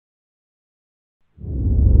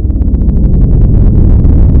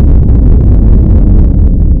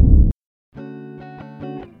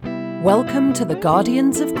Welcome to the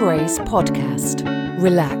Guardians of Grace podcast.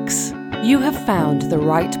 Relax. You have found the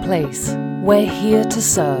right place. We're here to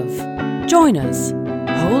serve. Join us,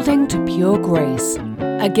 holding to pure grace.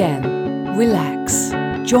 Again, relax.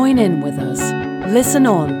 Join in with us. Listen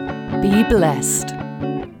on. Be blessed.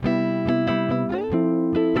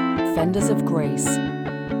 Defenders of Grace.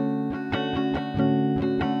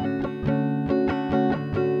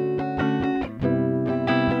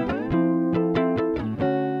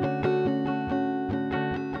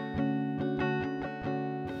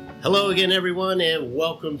 Hello again, everyone, and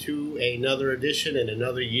welcome to another edition and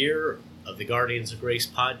another year of the Guardians of Grace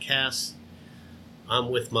podcast. I'm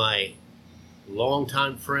with my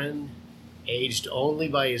longtime friend, aged only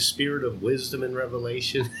by his spirit of wisdom and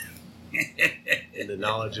revelation and the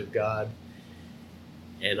knowledge of God.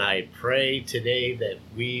 And I pray today that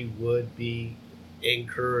we would be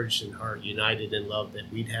encouraged and heart united in love,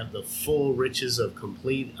 that we'd have the full riches of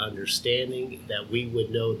complete understanding, that we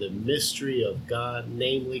would know the mystery of God,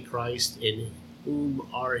 namely Christ, in whom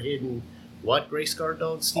are hidden what, Grace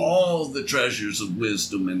Cardone, Steve? All the treasures of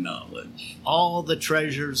wisdom and knowledge. All the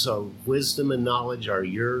treasures of wisdom and knowledge are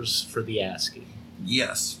yours for the asking.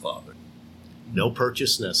 Yes, Father. No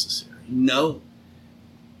purchase necessary. No.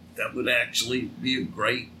 That would actually be a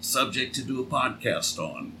great subject to do a podcast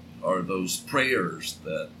on. Are those prayers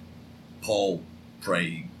that Paul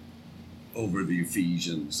prayed over the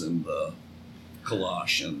Ephesians and the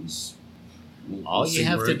Colossians. All you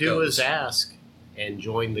have to do is ask and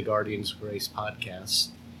join the Guardians of Grace podcast.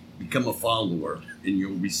 Become a follower and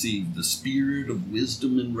you'll receive the spirit of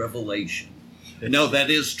wisdom and revelation. No,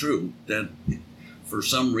 that is true. That for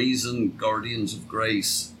some reason, Guardians of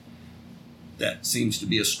Grace, that seems to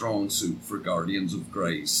be a strong suit for Guardians of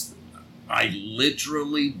Grace. I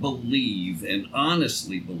literally believe and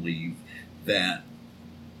honestly believe that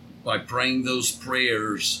by praying those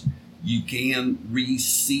prayers, you can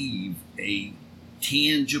receive a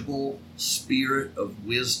tangible spirit of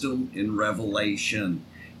wisdom and revelation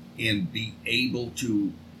and be able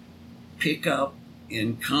to pick up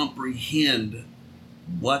and comprehend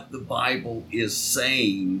what the Bible is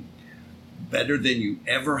saying better than you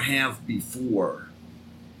ever have before,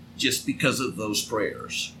 just because of those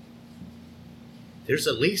prayers. There's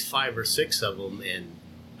at least 5 or 6 of them, and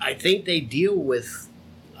I think they deal with,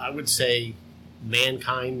 I would say,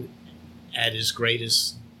 mankind at his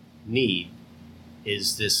greatest need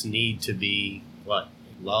is this need to be,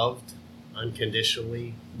 loved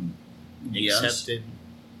unconditionally, Yes. accepted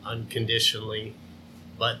unconditionally.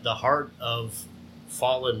 But the heart of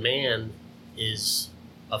fallen man is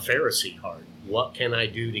a Pharisee heart. What can I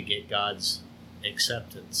do to get God's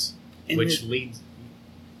acceptance?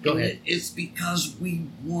 Go ahead. It's because we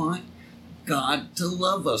want God to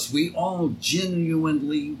love us. We all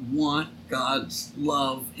genuinely want God's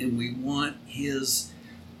love and we want His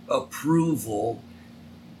approval.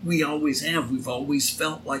 We always have. We've always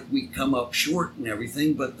felt like we come up short and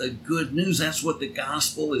everything, but the good news, that's what the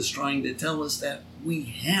gospel is trying to tell us, that we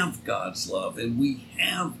have God's love and we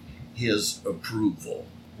have His approval.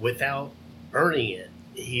 Without earning it,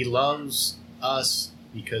 He loves us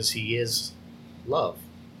because He is love.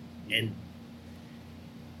 And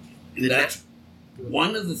that's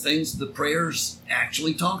one of the things the prayers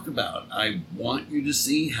actually talk about. I want you to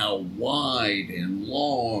see how wide and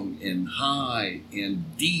long and high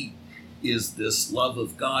and deep is this love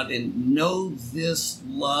of God, and know this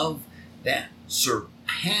love that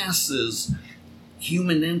surpasses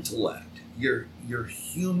human intellect. Your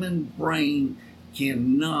human brain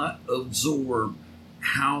cannot absorb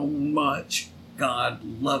how much God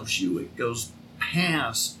loves you. It goes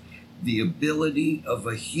past the ability of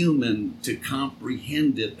a human to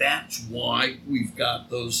comprehend it. That's why we've got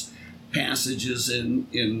those passages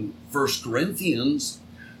in 1 Corinthians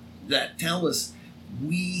that tell us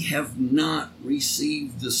we have not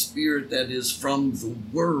received the spirit that is from the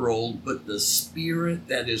world, but the spirit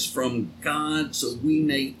that is from God, so we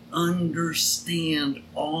may understand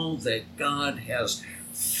all that God has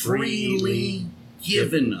freely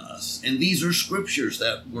given us. And these are scriptures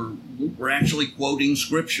that we're actually quoting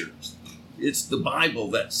scriptures. It's the Bible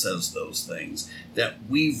that says those things, that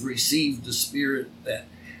we've received the Spirit that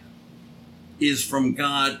is from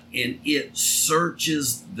God, and it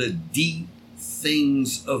searches the deep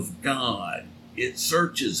things of God. It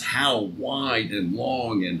searches how wide and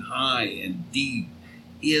long and high and deep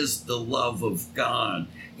is the love of God,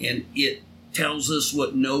 and it tells us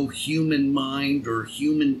what no human mind or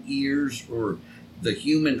human ears or the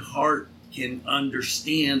human heart can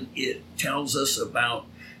understand. It tells us about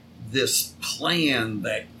this plan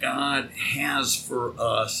that God has for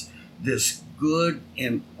us this good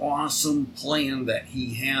and awesome plan that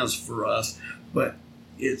he has for us, but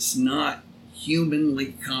it's not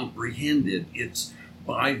humanly comprehended. It's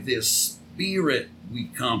by this Spirit we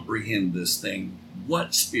comprehend this thing.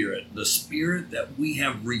 What Spirit? The Spirit that we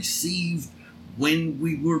have received when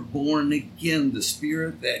we were born again, the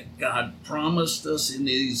Spirit that God promised us in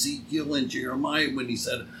Ezekiel and Jeremiah when he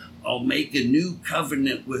said, I'll make a new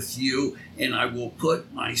covenant with you and I will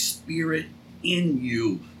put my Spirit in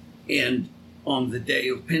you. And on the day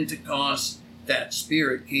of Pentecost, that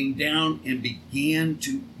Spirit came down and began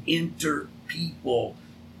to enter people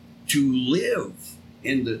to live.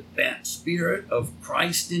 And that Spirit of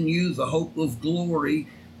Christ in you, the hope of glory,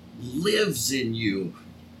 lives in you.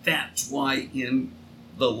 That's why in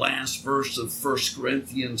the last verse of 1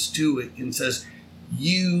 Corinthians 2, it says,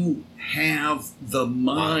 you have the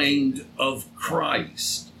mind of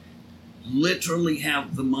Christ. Literally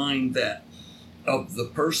have the mind that of the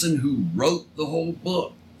person who wrote the whole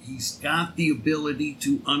book. He's got the ability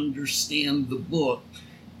to understand the book.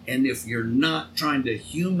 And if you're not trying to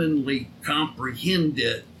humanly comprehend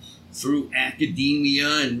it through academia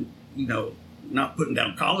and, not putting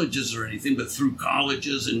down colleges or anything, but through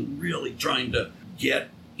colleges and really trying to get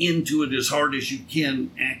into it as hard as you can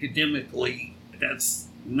academically, that's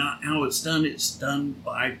not how it's done. It's done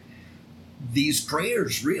by these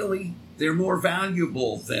prayers, really. They're more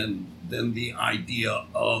valuable than the idea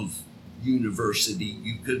of university.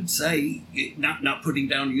 You could say, not putting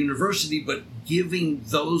down university, but giving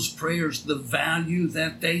those prayers the value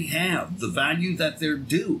that they have, the value that they're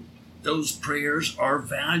due. Those prayers are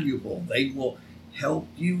valuable. They will help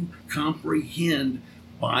you comprehend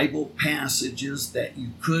Bible passages that you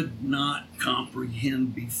could not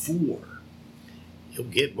comprehend before. You'll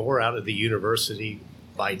get more out of the university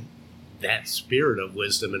by that spirit of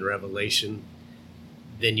wisdom and revelation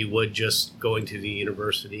than you would just going to the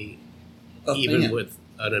university, even with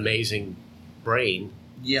an amazing brain.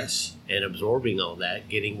 Yes. And absorbing all that,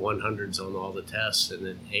 getting 100s on all the tests and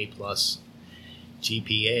an A+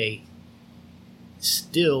 GPA,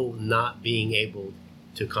 still not being able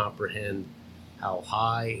to comprehend how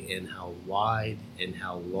high and how wide and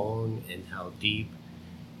how long and how deep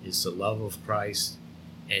is the love of Christ,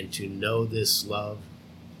 and to know this love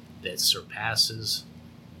that surpasses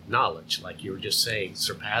knowledge, like you were just saying,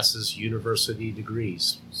 surpasses university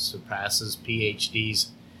degrees, surpasses PhDs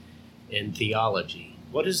in theology.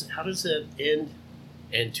 How does that end?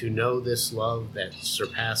 And to know this love that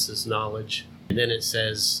surpasses knowledge. And then it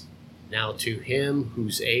says, now to him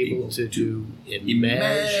who's able to do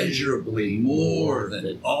immeasurably more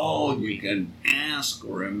than all you can ask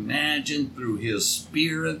or imagine through his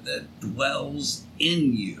Spirit that dwells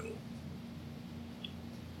in you.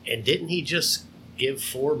 And didn't he just give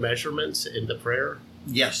 4 measurements in the prayer?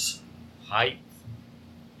 Yes. Height,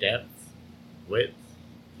 depth, width,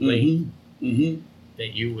 length. Mm-hmm.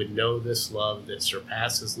 That you would know this love that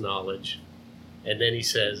surpasses knowledge. And then he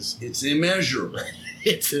says, it's immeasurable.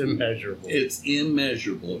 It's immeasurable. It's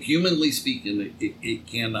immeasurable. Humanly speaking, it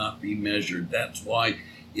cannot be measured. That's why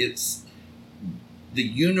it's the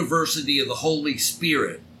university of the Holy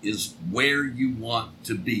Spirit is where you want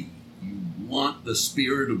to be. You want the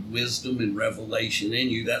spirit of wisdom and revelation in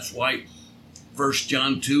you. That's why 1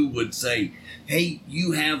 John 2 would say, hey,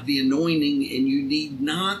 you have the anointing and you need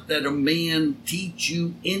not that a man teach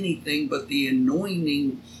you anything, but the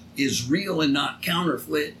anointing is real and not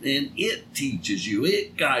counterfeit, and it teaches you,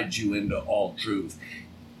 it guides you into all truth.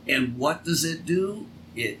 And what does it do?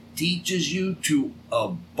 It teaches you to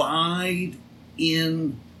abide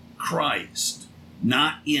in Christ,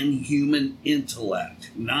 not in human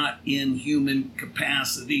intellect, not in human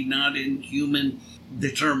capacity, not in human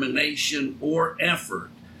determination or effort,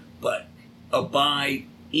 but abide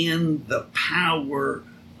in the power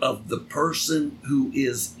of the person who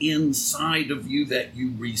is inside of you that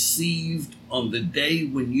you received on the day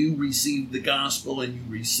when you received the gospel and you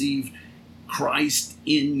received Christ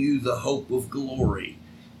in you, the hope of glory.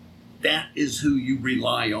 That is who you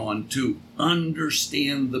rely on to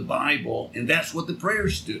understand the Bible, and that's what the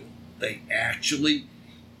prayers do. They actually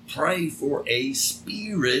pray for a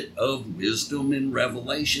spirit of wisdom and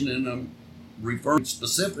revelation, and I'm referring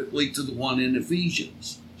specifically to the one in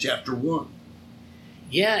Ephesians chapter 1.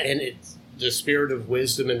 Yeah, and it's the spirit of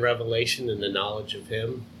wisdom and revelation and the knowledge of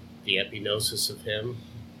him, the epignosis of him,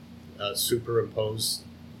 superimposed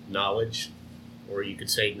knowledge, or you could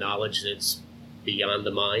say knowledge that's beyond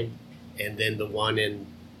the mind. And then the one in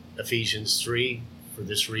Ephesians 3, for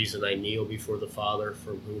this reason I kneel before the Father,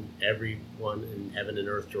 from whom everyone in heaven and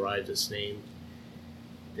earth derives its name,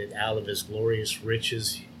 that out of his glorious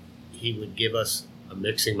riches he would give us, I'm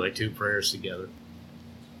mixing my two prayers together,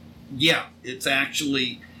 Yeah, it's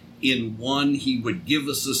actually in 1, he would give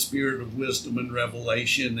us a spirit of wisdom and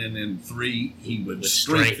revelation, and in 3, he would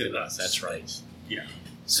strengthen us. That's right. Yeah.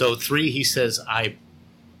 So 3, he says, I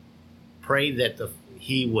pray that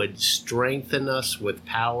he would strengthen us with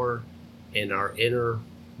power in our inner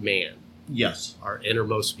man. Yes. Our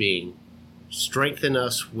innermost being. Strengthen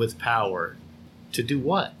us with power. To do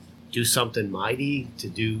what? Do something mighty? To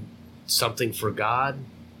do something for God?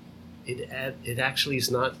 It actually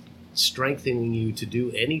is not strengthening you to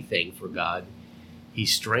do anything for God.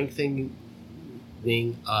 He's strengthening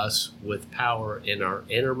us with power in our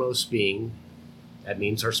innermost being. That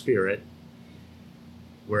means our spirit,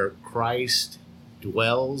 where Christ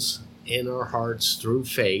dwells in our hearts through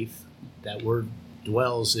faith. That word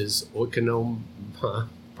dwells is oikonomai,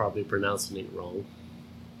 probably pronouncing it wrong.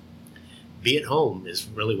 Be at home is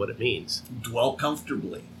really what it means. Dwell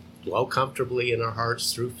comfortably. Dwell comfortably in our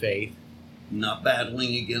hearts through faith. Not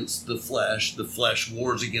battling against the flesh. The flesh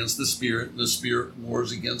wars against the spirit, and the spirit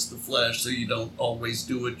wars against the flesh, so you don't always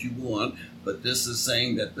do what you want. But this is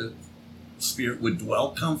saying that the spirit would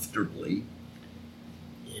dwell comfortably.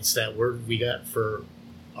 It's that word we got for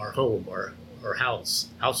our home, our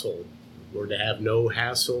household. We're to have no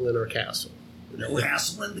hassle in our castle. No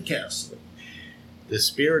hassle in the castle. The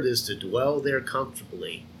spirit is to dwell there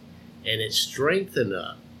comfortably, and it strengthens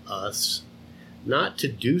us, not to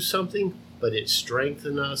do something, but it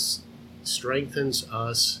strengthens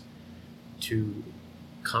us to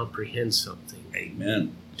comprehend something.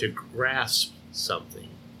 Amen. To grasp something.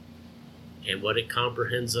 And what it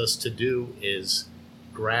comprehends us to do is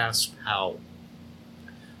grasp how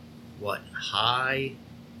high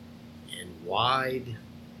and wide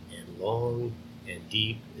and long and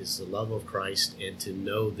deep is the love of Christ, and to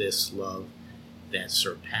know this love that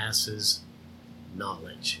surpasses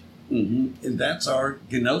knowledge. Mm-hmm. And that's our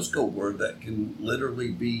gnosko word that can literally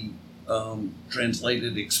be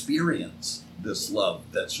translated experience, this love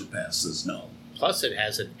that surpasses knowledge. Plus it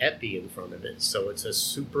has an epi in front of it, so it's a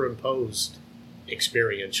superimposed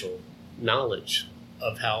experiential knowledge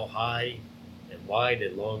of how high and wide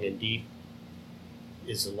and long and deep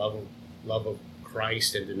is the love of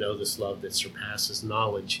Christ, and to know this love that surpasses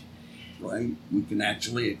knowledge. Right? We can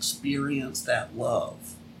actually experience that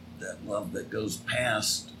love that goes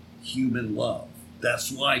past human love.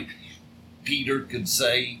 That's why Peter could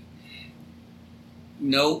say,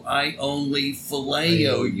 no, I only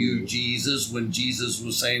phileo you, Jesus, when Jesus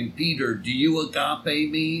was saying, Peter, do you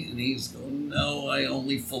agape me? And he's going, no, I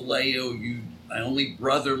only phileo you. I only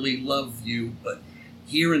brotherly love you. But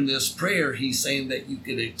here in this prayer, he's saying that you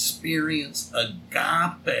could experience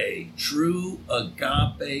agape, true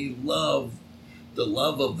agape love, the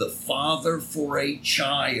love of the Father for a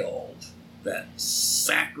child, that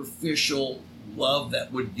sacrificial love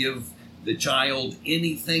that would give the child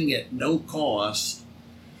anything at no cost,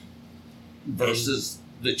 versus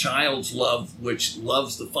the child's love, which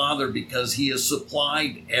loves the Father because he has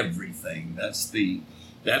supplied everything.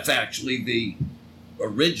 That's actually the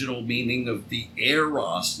original meaning of the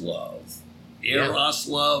eros love. Eros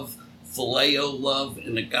love, phileo love,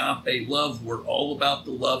 and agape love were all about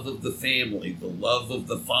the love of the family. The love of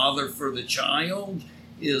the Father for the child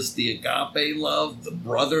is the agape love. The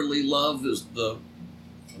brotherly love is the phileo.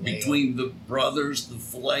 Between the brothers, the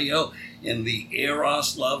phileo, and the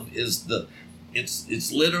eros love is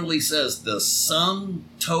it's literally says the sum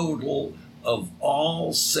total of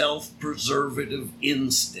all self-preservative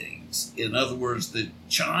instincts. In other words, the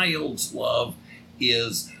child's love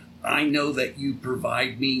is, I know that you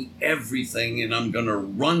provide me everything, and I'm going to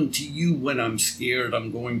run to you when I'm scared.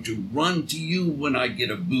 I'm going to run to you when I get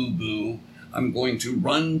a boo-boo. I'm going to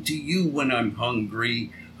run to you when I'm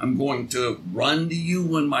hungry. I'm going to run to you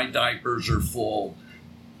when my diapers are full.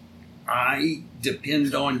 I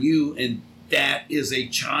depend on you, and that is a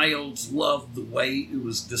child's love, the way it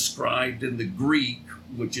was described in the Greek,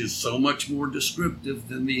 which is so much more descriptive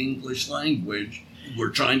than the English language. We're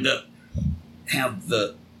trying to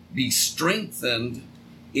be strengthened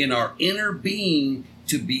in our inner being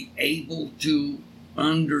to be able to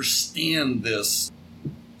understand this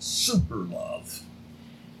super love.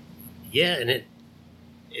 Yeah, and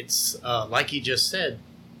it's like you just said.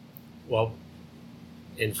 Well,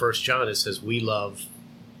 in 1 John it says we love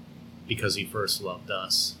because he first loved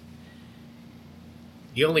us.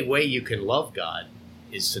 The only way you can love God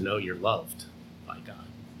is to know you're loved by God.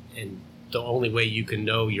 And the only way you can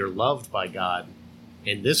know you're loved by God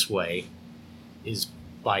in this way is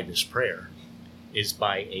by this prayer, is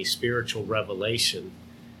by a spiritual revelation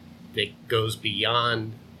that goes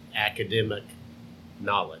beyond academic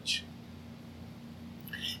knowledge.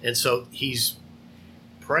 And so he's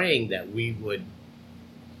praying that we would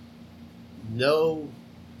know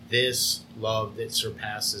this love that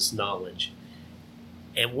surpasses knowledge.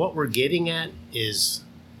 And what we're getting at is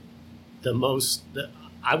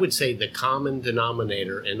I would say the common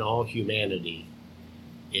denominator in all humanity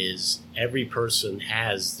is every person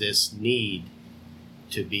has this need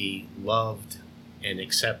to be loved and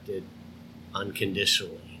accepted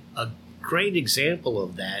unconditionally. A great example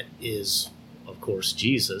of that is, of course,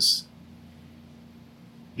 Jesus,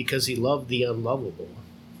 because he loved the unlovable.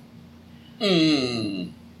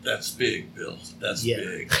 That's big, Bill. That's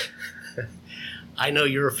big. I know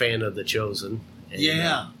you're a fan of The Chosen. And,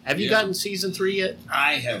 have you gotten season 3 yet?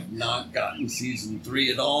 I have not gotten season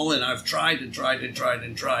 3 at all, and I've tried.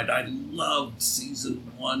 I loved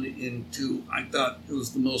season 1 and 2. I thought it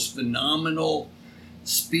was the most phenomenal,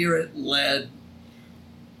 spirit-led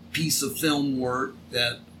piece of film work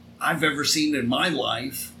that I've ever seen in my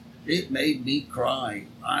life. It made me cry.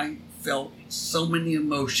 I felt so many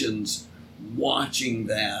emotions watching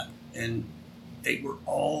that, and they were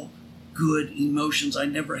all good emotions. I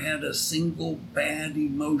never had a single bad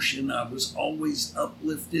emotion. I was always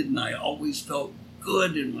uplifted, and I always felt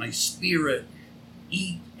good in my spirit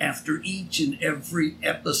after each and every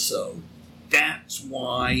episode. That's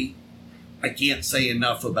why I can't say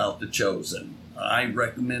enough about The Chosen. I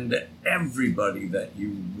recommend to everybody that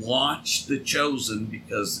you watch The Chosen,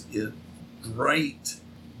 because it's a great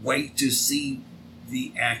way to see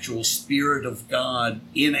the actual Spirit of God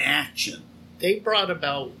in action. They brought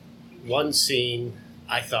about one scene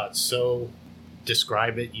I thought so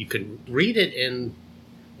describe it. You can read it in,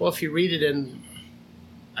 well, if you read it in,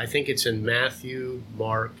 I think it's in Matthew,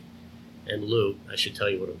 Mark, and Luke. I should tell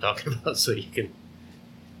you what I'm talking about so you can.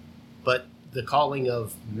 But the calling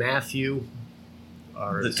of Matthew,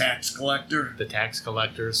 or the tax collector. The tax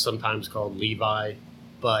collector, sometimes called Levi.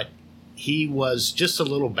 But he was, just a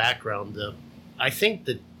little background, I think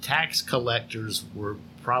the tax collectors were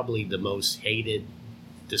probably the most hated,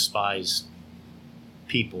 despised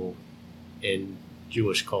people in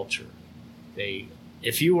Jewish culture.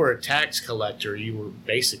 If you were a tax collector, you were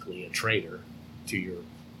basically a traitor to your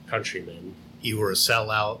countrymen. You were a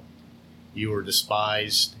sellout. You were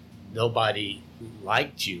despised. Nobody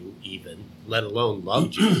liked you even, let alone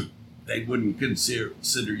loved you. They wouldn't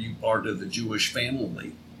consider you part of the Jewish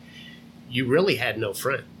family. You really had no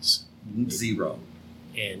friends. Zero.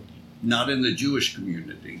 And not in the Jewish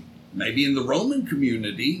community. Maybe in the Roman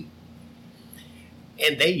community.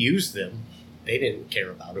 And they used them. They didn't care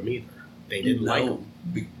about them either. They didn't like them.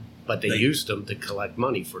 But they used them to collect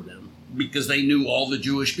money for them. Because they knew all the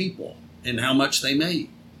Jewish people and how much they made.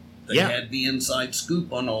 They had the inside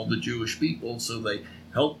scoop on all the Jewish people, so they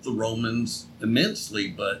helped the Romans immensely.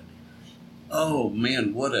 But, oh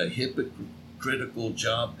man, what a hypocritical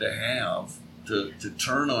job to have, to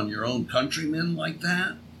turn on your own countrymen like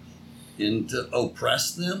that and to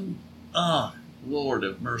oppress them. Ah, Lord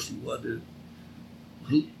have mercy,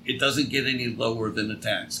 it doesn't get any lower than a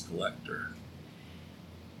tax collector.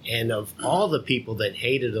 And of all the people that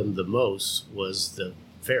hated him the most was the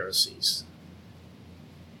Pharisees.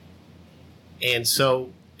 And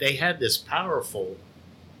so they had this powerful,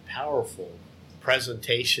 powerful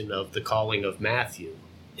presentation of the calling of Matthew.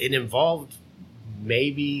 It involved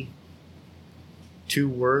maybe 2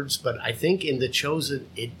 words, but I think in The Chosen,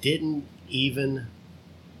 it didn't even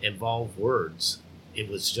involve words. It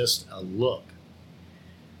was just a look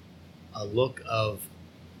of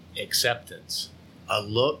acceptance, a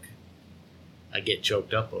look, I get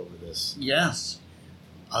choked up over this. Yes.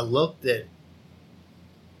 A look that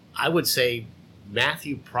I would say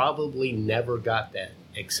Matthew probably never got that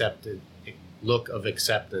look of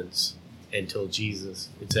acceptance until Jesus,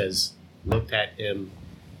 it says, looked at him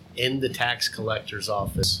in the tax collector's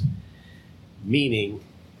office, meaning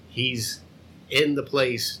he's in the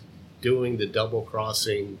place doing the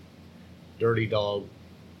double-crossing, dirty dog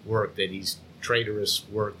work traitorous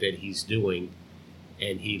work that he's doing,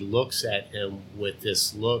 and he looks at him with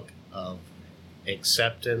this look of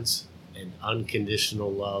acceptance and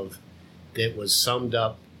unconditional love that was summed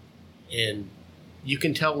up in, you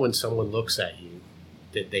can tell when someone looks at you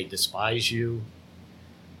that they despise you,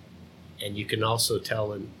 and you can also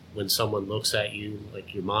tell when someone looks at you,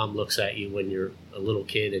 like your mom looks at you when you're a little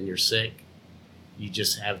kid and you're sick, you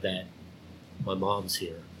just have that, my mom's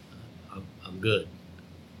here, I'm good.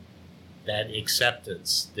 That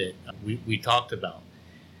acceptance that we talked about,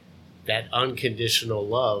 that unconditional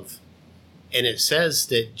love. And it says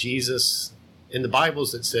that Jesus, in the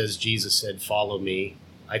Bibles it says Jesus said, follow me.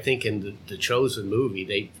 I think in the Chosen movie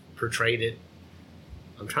they portrayed it,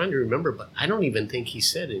 I'm trying to remember, but I don't even think he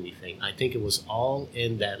said anything. I think it was all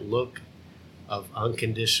in that look of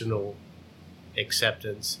unconditional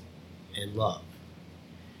acceptance and love.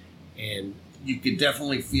 And you could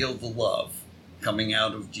definitely feel the love coming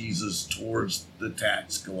out of Jesus towards the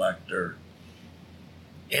tax collector.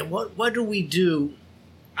 And what do we do?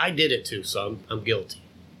 I did it too, so I'm guilty.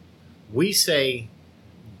 We say,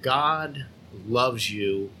 God loves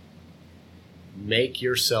you. Make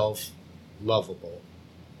yourself lovable.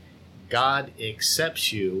 God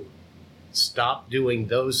accepts you. Stop doing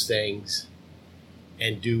those things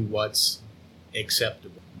and do what's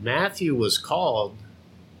acceptable. Matthew was called,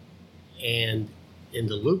 and in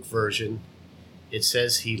the Luke version, it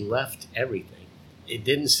says he left everything. It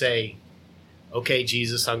didn't say, okay,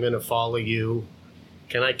 Jesus, I'm going to follow you.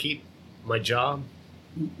 Can I keep my job?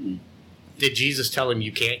 Mm-mm. Did Jesus tell him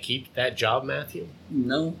you can't keep that job, Matthew?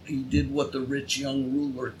 No, he did what the rich young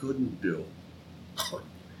ruler couldn't do.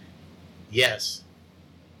 Yes,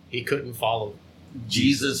 he couldn't follow.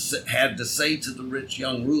 Jesus had to say to the rich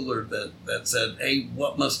young ruler that said, hey,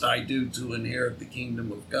 what must I do to inherit the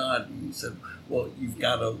kingdom of God? And he said, well, you've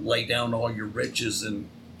got to lay down all your riches and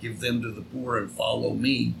give them to the poor and follow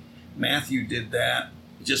me. Matthew did that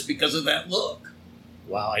just because of that look.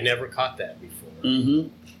 Wow, I never caught that before. Mm-hmm.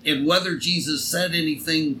 And whether Jesus said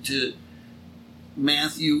anything to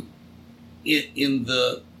Matthew in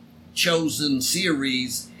the Chosen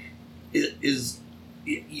series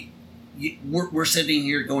we're sitting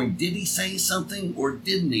here going, did he say something or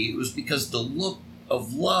didn't he? It was because the look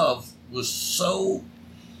of love was so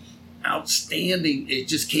outstanding. It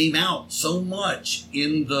just came out so much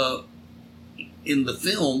in the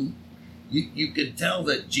film. You could tell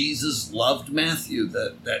that Jesus loved Matthew,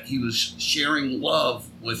 that he was sharing love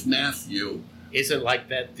with Matthew. Isn't like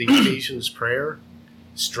that the Ephesians prayer?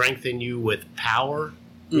 Strengthen you with power.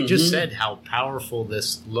 We just said how powerful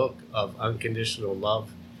this look of unconditional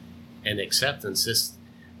love and acceptance, this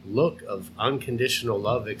look of unconditional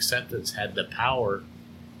love acceptance had the power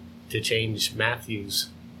to change Matthew's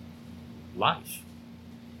life.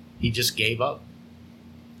 He just gave up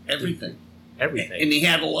everything. Everything. And he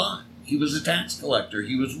had a lot. He was a tax collector.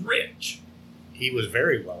 He was rich. He was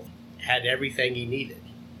very wealthy. Had everything he needed.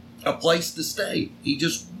 A place to stay. He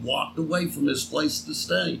just walked away from his place to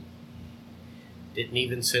stay. Didn't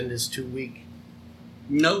even send his 2-week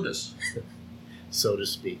notice, so to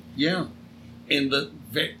speak. Yeah. And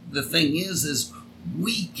the thing is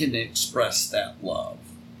we can express that love.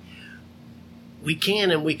 We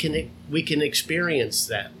can, and we can experience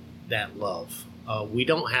that love. We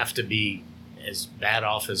don't have to be as bad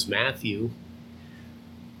off as Matthew.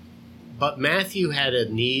 But Matthew had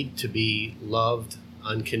a need to be loved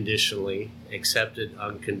unconditionally, accepted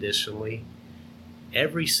unconditionally.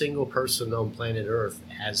 Every single person on planet Earth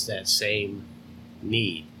has that same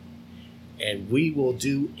need. And we will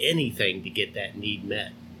do anything to get that need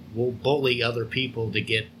met. We'll bully other people to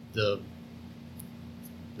get the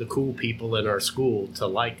cool people in our school to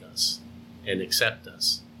like us and accept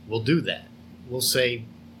us. We'll do that. We'll say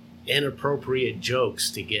inappropriate jokes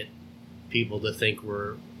to get people to think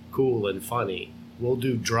we're cool and funny. We'll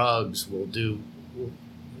do drugs. We'll do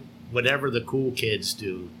whatever the cool kids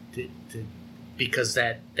do because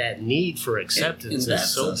that need for acceptance and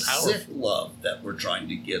is so that's powerful. Sick love that we're trying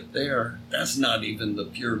to get there. That's not even the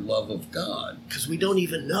pure love of God. Because we don't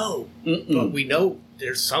even know. But we know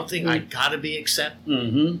there's something I gotta be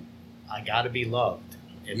accepted. I gotta be loved.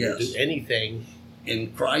 And we'll do anything.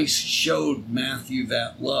 And Christ showed Matthew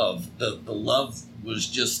that love. The love was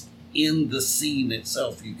just in the scene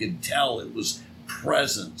itself. You could tell it was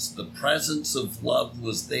presence. The presence of love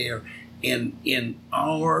was there. And in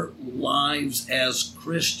our lives as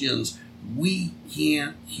Christians, we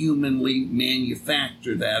can't humanly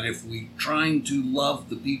manufacture that. If we're trying to love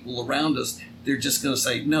the people around us, they're just going to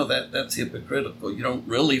say, no, that's hypocritical. You don't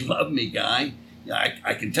really love me, guy.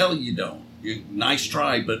 I can tell you don't. Nice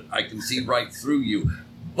try, but I can see right through you.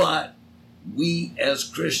 But we as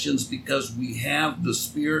Christians, because we have the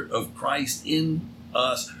Spirit of Christ in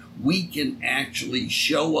us, we can actually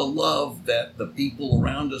show a love that the people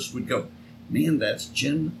around us would go, man, that's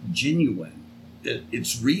genuine.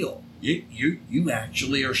 It's real. You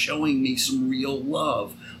actually are showing me some real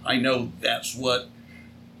love. I know that's what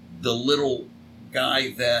the little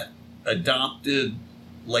guy that adopted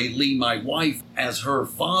Laylee, my wife, as her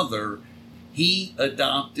father, he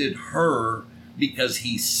adopted her because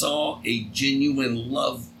he saw a genuine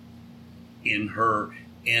love in her.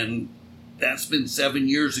 And that's been 7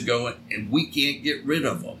 years ago, and we can't get rid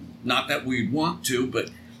of them. Not that we'd want to, but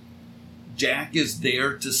Jack is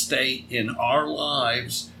there to stay in our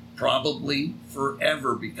lives probably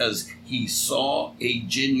forever because he saw a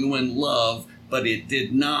genuine love, but it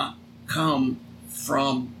did not come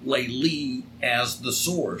from Laylee as the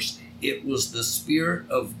source. It was the Spirit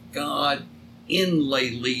of God in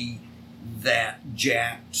Laylee that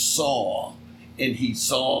Jack saw. And he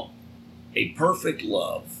saw a perfect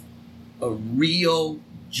love, a real,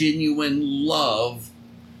 genuine love,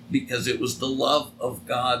 because it was the love of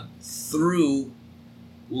God through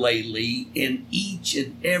Laylee. And each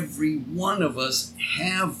and every one of us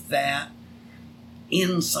have that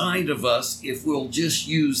inside of us if we'll just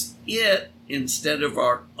use it instead of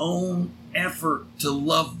our own effort to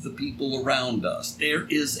love the people around us. There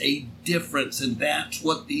is a difference, and that's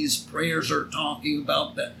what these prayers are talking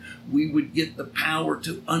about, that we would get the power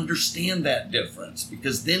to understand that difference,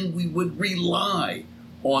 because then we would rely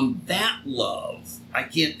on that love. I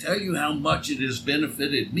can't tell you how much it has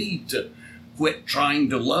benefited me to quit trying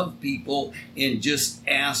to love people and just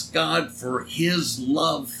ask God for His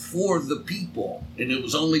love for the people. And it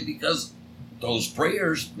was only because those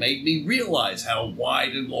prayers made me realize how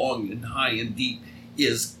wide and long and high and deep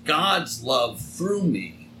is God's love through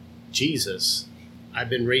me. Jesus. I've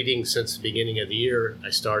been reading since the beginning of the year.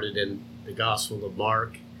 I started in the Gospel of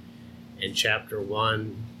Mark in chapter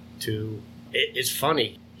 1, 2. It's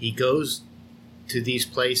funny. He goes to these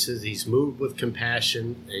places, he's moved with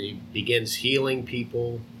compassion, and he begins healing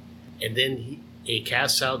people. And then he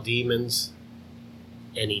casts out demons,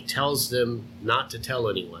 and he tells them not to tell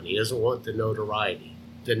anyone. He doesn't want the notoriety.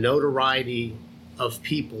 The notoriety of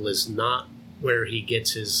people is not where he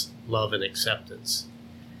gets his love and acceptance.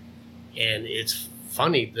 And it's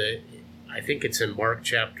funny that I think it's in Mark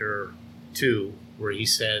chapter 2 where he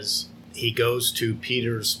says he goes to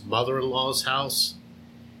Peter's mother-in-law's house,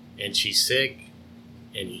 and she's sick,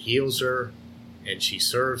 and he heals her, and she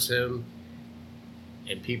serves him,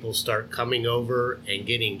 and people start coming over and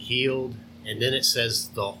getting healed. And then it says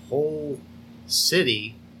the whole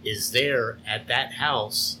city is there at that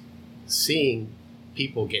house seeing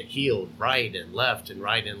people get healed right and left and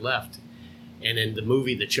right and left. And in the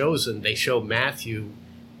movie The Chosen, they show Matthew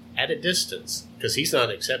at a distance, because he's not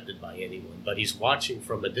accepted by anyone, but he's watching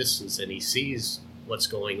from a distance and he sees what's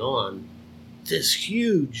going on. This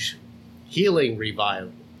huge healing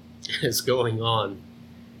revival is going on.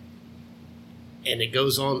 And it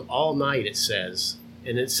goes on all night, it says.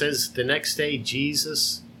 And it says the next day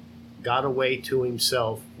Jesus got away to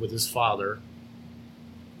himself with his Father,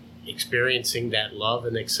 experiencing that love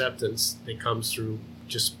and acceptance that comes through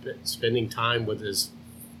just spending time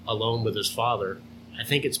alone with his Father. I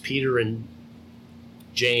think it's Peter and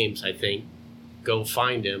James, go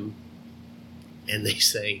find him, and they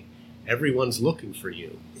say, everyone's looking for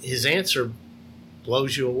you. His answer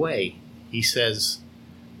blows you away. He says,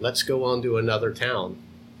 let's go on to another town.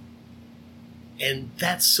 And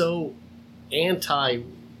that's so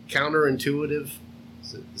counterintuitive.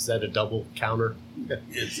 Is that a double counter?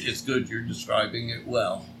 It's good. You're describing it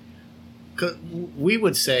well. We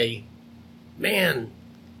would say, man,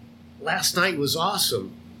 last night was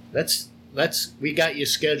awesome. We got you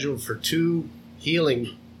scheduled for 2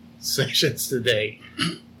 healing sessions today.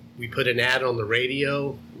 We put an ad on the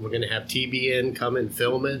radio. We're going to have TBN come and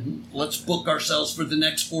film it. Let's book ourselves for the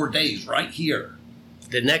next 4 days right here.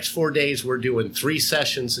 The next 4 days, we're doing 3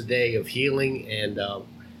 sessions a day of healing, and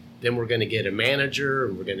then we're going to get a manager,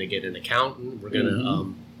 and we're going to get an accountant. We're going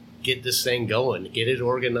to get this thing going, get it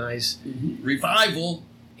organized. Revival.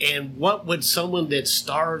 And what would someone that's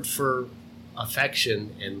starved for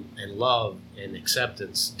affection and love and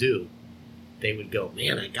acceptance do? They would go,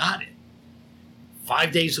 man, I got it.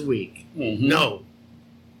 5 days a week. No.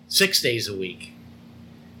 6 days a week.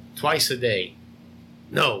 Twice a day.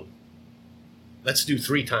 No. Let's do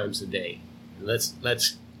 3 times a day.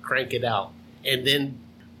 Let's crank it out. And then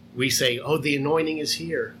we say, oh, the anointing is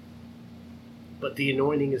here. But the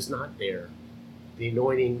anointing is not there. The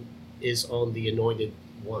anointing is on the anointed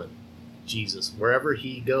one, Jesus. Wherever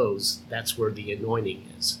he goes, that's where the anointing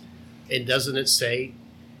is. And doesn't it say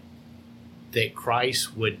that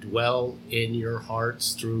Christ would dwell in your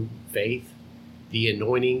hearts through faith? The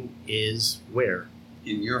anointing is where?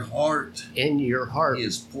 In your heart. In your heart. He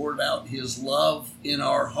has poured out his love in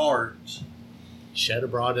our hearts. Shed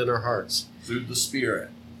abroad in our hearts. Through the Spirit.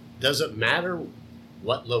 Doesn't matter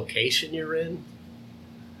what location you're in.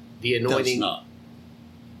 The anointing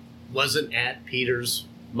wasn't at Peter's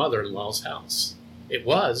mother-in-law's house. It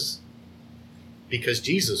was, because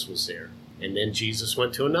Jesus was there. And then Jesus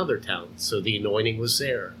went to another town, so the anointing was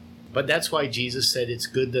there. But that's why Jesus said, it's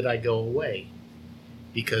good that I go away.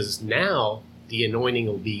 Because now the anointing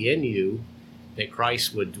will be in you, that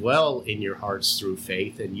Christ would dwell in your hearts through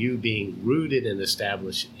faith, and you being rooted and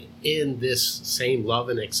established in this same love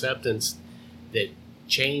and acceptance that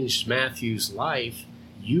changed Matthew's life,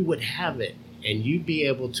 you would have it and you'd be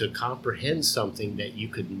able to comprehend something that you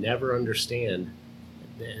could never understand.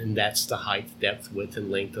 And that's the height, depth, width,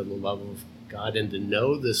 and length of the love of God. And to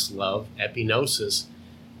know this love, epignosis,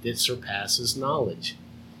 that surpasses knowledge.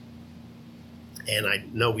 And I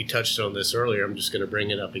know we touched on this earlier. I'm just going to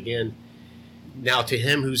bring it up again. Now, to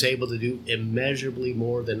him who's able to do immeasurably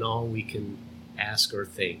more than all we can ask or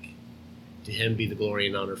think, to him be the glory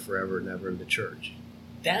and honor forever and ever in the church.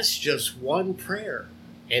 That's just one prayer.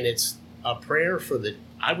 And it's a prayer for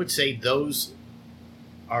I would say those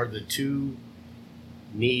are the two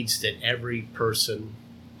needs that every person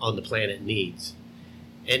on the planet needs.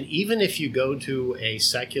 And even if you go to a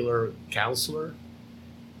secular counselor,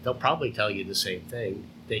 they'll probably tell you the same thing,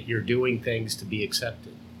 that you're doing things to be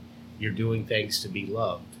accepted. You're doing things to be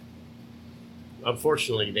loved.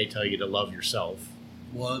 Unfortunately, they tell you to love yourself.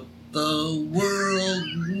 What the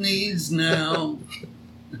world needs now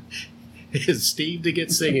is Steve to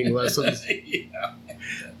get singing lessons. Yeah, that's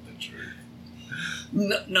the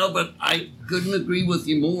truth. No, but I couldn't agree with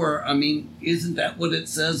you more. I mean, isn't that what it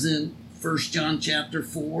says in 1 John chapter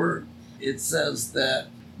 4? It says that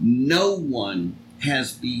no one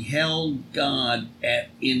has beheld God at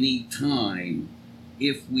any time.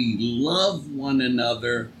 If we love one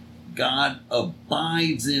another, God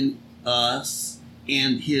abides in us,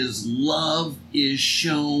 and his love is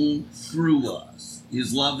shown through us.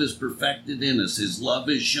 His love is perfected in us. His love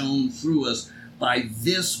is shown through us. By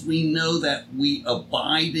this we know that we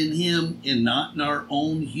abide in him and not in our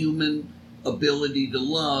own human ability to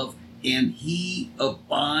love, and he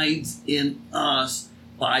abides in us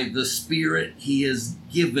by the Spirit he has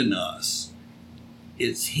given us.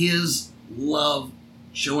 It's his love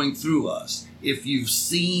showing through us. If you've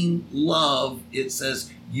seen love, it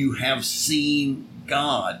says you have seen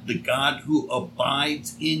God, the God who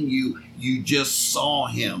abides in you. You just saw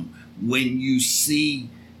him. When you see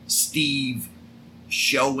Steve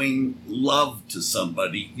showing love to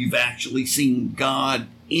somebody, you've actually seen God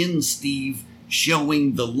in Steve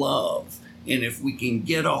showing the love. And if we can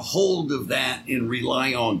get a hold of that and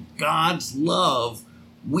rely on God's love,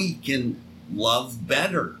 we can love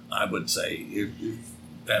better, I would say. If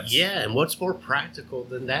that's... Yeah, and what's more practical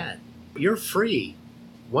than that? You're free.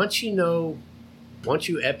 Once you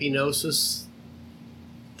epignosis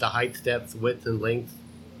the height, depth, width, and length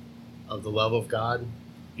of the love of God,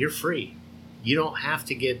 you're free. You don't have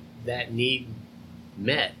to get that need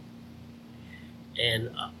met. And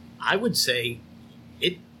I would say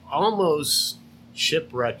it almost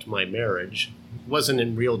shipwrecked my marriage. It wasn't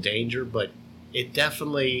in real danger, but it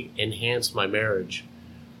definitely enhanced my marriage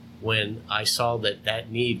when I saw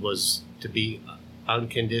that need was to be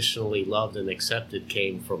unconditionally loved and accepted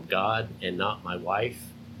came from God and not my wife.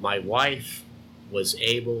 My wife was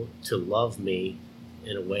able to love me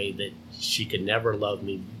in a way that she could never love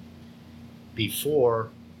me before,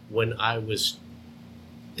 when I was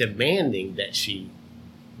demanding that she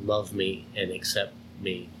love me and accept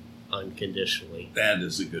me unconditionally. That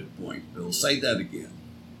is a good point, Bill. Say that again.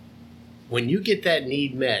 When you get that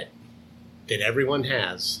need met that everyone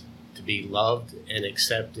has, to be loved and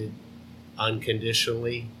accepted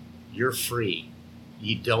unconditionally, you're free.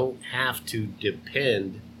 You don't have to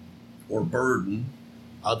depend or burden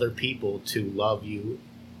other people to love you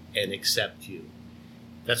and accept you.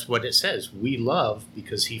 That's what it says. We love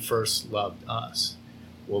because he first loved us.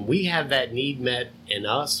 When we have that need met in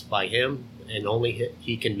us by him, and only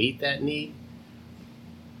he can meet that need,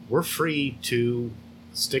 we're free to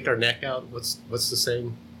stick our neck out. What's the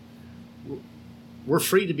saying? We're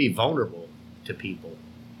free to be vulnerable to people.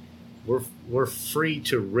 We're free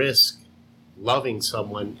to risk loving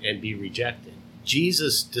someone and be rejected.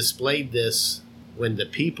 Jesus displayed this when the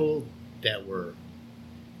people that were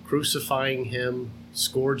crucifying him,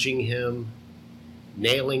 scourging him,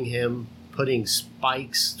 nailing him, putting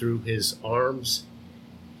spikes through his arms,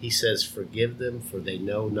 he says, "Forgive them, for they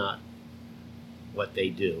know not what they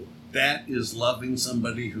do." That is loving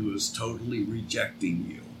somebody who is totally rejecting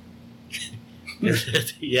you.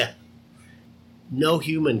 Yeah. No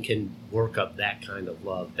human can work up that kind of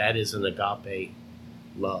love. That is an agape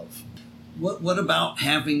love. What about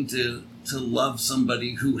having to love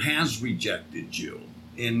somebody who has rejected you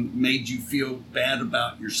and made you feel bad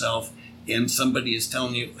about yourself, and somebody is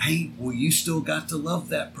telling you, hey, well, you still got to love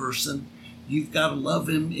that person. You've got to love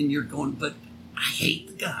him, and you're going, but I hate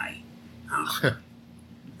the guy.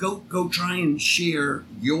 Go try and share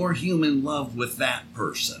your human love with that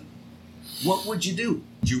person. What would you do?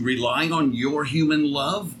 Would you rely on your human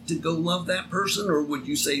love to go love that person? Or would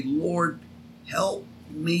you say, Lord, help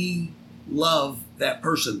me love that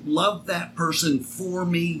person. Love that person for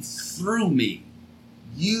me, through me.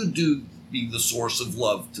 You do be the source of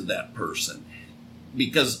love to that person.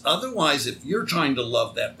 Because otherwise, if you're trying to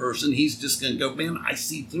love that person, he's just going to go, man, I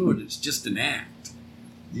see through it. It's just an act.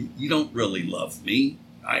 You don't really love me.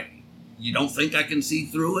 You don't think I can see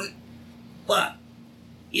through it? But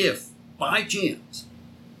if by chance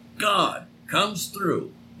God comes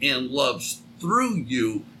through and loves through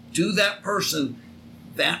you to that person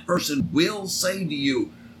will say to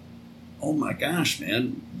you, oh my gosh,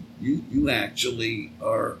 man, you actually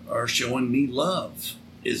are showing me love.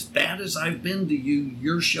 As bad as I've been to you,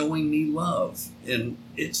 you're showing me love, and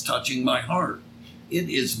it's touching my heart. It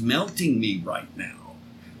is melting me right now.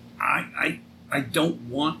 I don't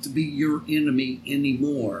want to be your enemy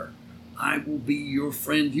anymore. I will be your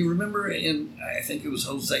friend. You remember in, I think it was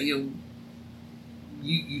Hosea,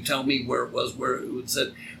 you tell me where it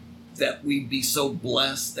said that we'd be so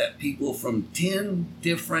blessed that people from 10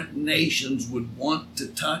 different nations would want to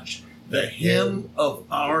touch the hem of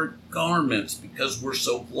our garments because we're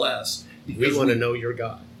so blessed. We want to know your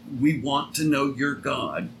God. We want to know your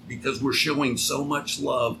God because we're showing so much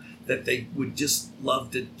love that they would just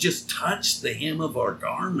love to just touch the hem of our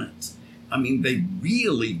garments. I mean, they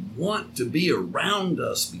really want to be around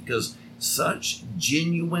us because such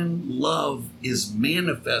genuine love is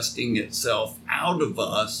manifesting itself out of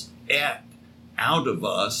us that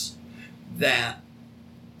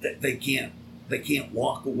they can't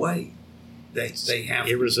walk away. They have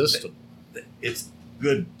irresistible. It's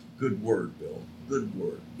good word, Bill. Good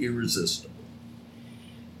word. Irresistible.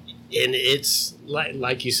 And it's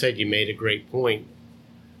like you said, you made a great point.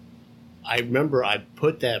 I remember I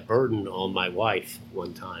put that burden on my wife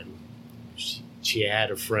one time. She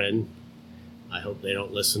had a friend. I hope they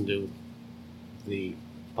don't listen to the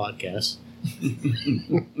podcast.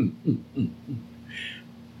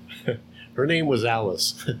 Her name was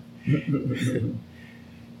Alice.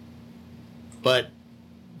 But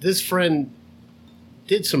this friend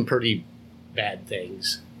did some pretty bad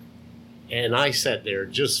things. And I sat there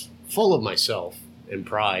just full of myself and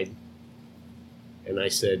pride. And I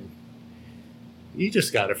said, you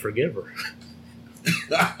just got to forgive her.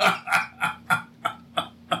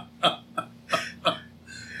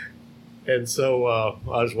 And so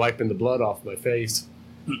I was wiping the blood off my face.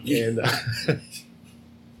 And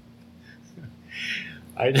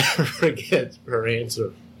I never forget her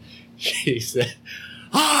answer. She said,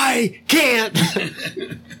 I can't.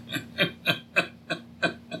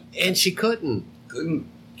 And she couldn't. Can't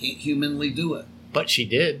humanly do it. But she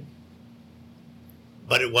did.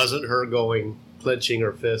 But it wasn't her clenching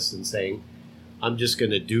her fists and saying, I'm just going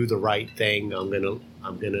to do the right thing. I'm going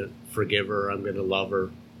to forgive her. I'm going to love her.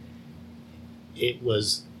 It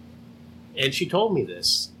was, and she told me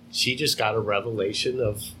this. She just got a revelation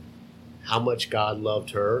of how much God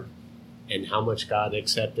loved her and how much God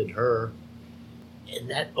accepted her. And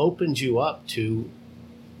that opens you up to,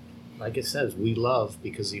 like it says, we love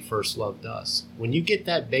because he first loved us. When you get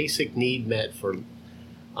that basic need met for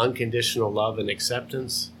unconditional love and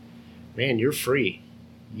acceptance, man, you're free.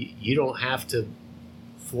 You don't have to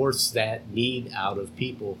force that need out of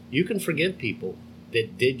people. You can forgive people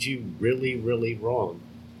that did you really, really wrong.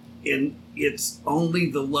 And it's only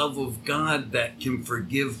the love of God that can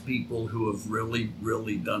forgive people who have really,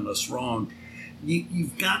 really done us wrong.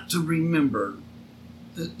 You've got to remember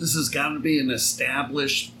that this has got to be an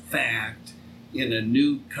established fact in a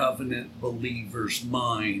new covenant believer's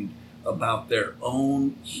mind about their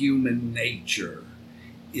own human nature.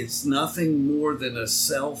 It's nothing more than a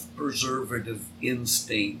self-preservative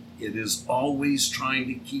instinct. It is always trying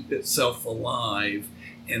to keep itself alive.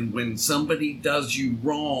 And when somebody does you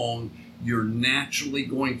wrong, you're naturally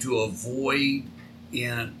going to avoid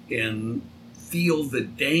and feel the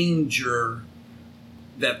danger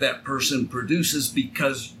that person produces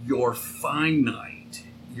because you're finite.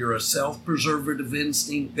 You're a self-preservative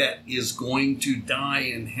instinct that is going to die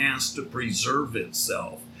and has to preserve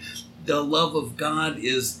itself. The love of God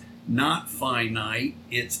is not finite,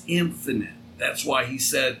 it's infinite. That's why he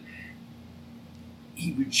said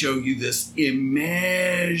he would show you this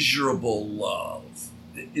immeasurable love.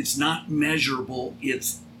 It's not measurable,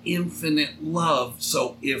 it's infinite love.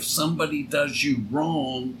 So if somebody does you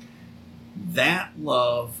wrong, that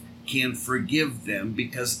love can forgive them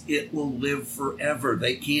because it will live forever.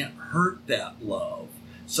 They can't hurt that love.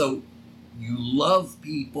 So you love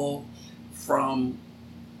people from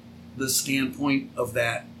the standpoint of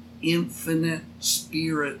that infinite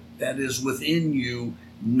spirit that is within you,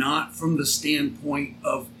 not from the standpoint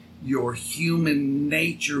of your human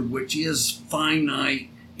nature, which is finite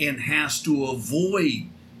and has to avoid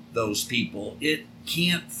those people. It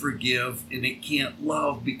can't forgive and it can't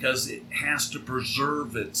love because it has to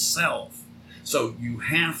preserve itself. So you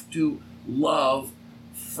have to love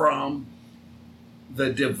from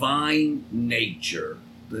the divine nature,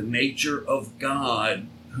 the nature of God,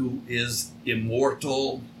 who is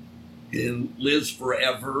immortal and lives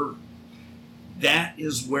forever. That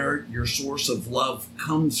is where your source of love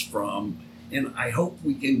comes from. And I hope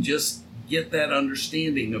we can just get that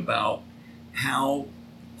understanding about how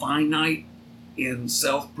finite and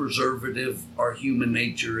self-preservative our human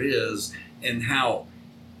nature is, and how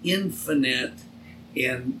infinite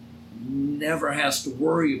and never has to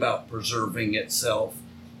worry about preserving itself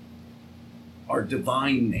our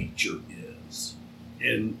divine nature is.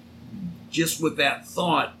 And just with that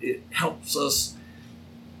thought, it helps us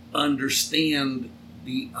understand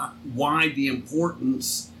why the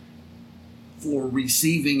importance for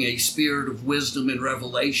receiving a spirit of wisdom and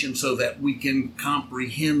revelation, so that we can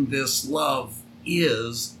comprehend this love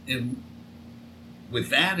is. And with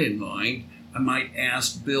that in mind, I might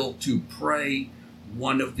ask Bill to pray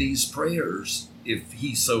one of these prayers if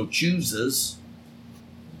he so chooses.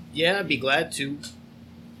 Yeah, I'd be glad to.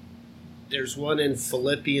 There's one in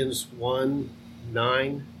Philippians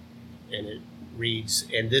 1:9, and it reads,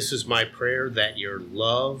 "And this is my prayer, that your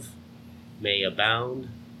love may abound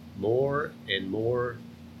more and more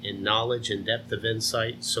in knowledge and depth of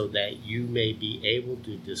insight, so that you may be able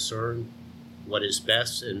to discern what is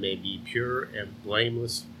best, and may be pure and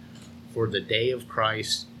blameless for the day of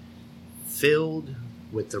Christ, filled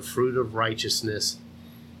with the fruit of righteousness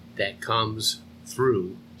that comes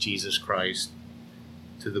through Jesus Christ,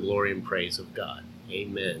 to the glory and praise of God."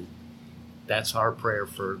 Amen. That's our prayer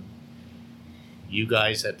for you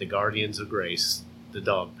guys at the Guardians of Grace, the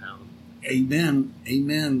Dog Pound. Amen.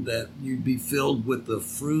 Amen. That you'd be filled with the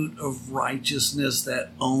fruit of righteousness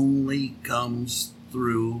that only comes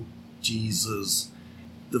through Jesus.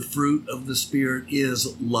 The fruit of the Spirit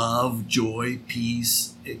is love, joy,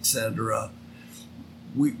 peace, etc.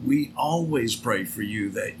 We always pray for you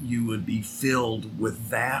that you would be filled with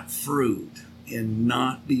that fruit and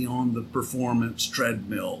not be on the performance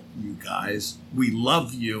treadmill, you guys. We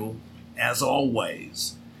love you as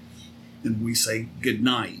always. And we say good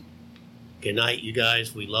night. Good night, you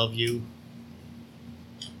guys. We love you.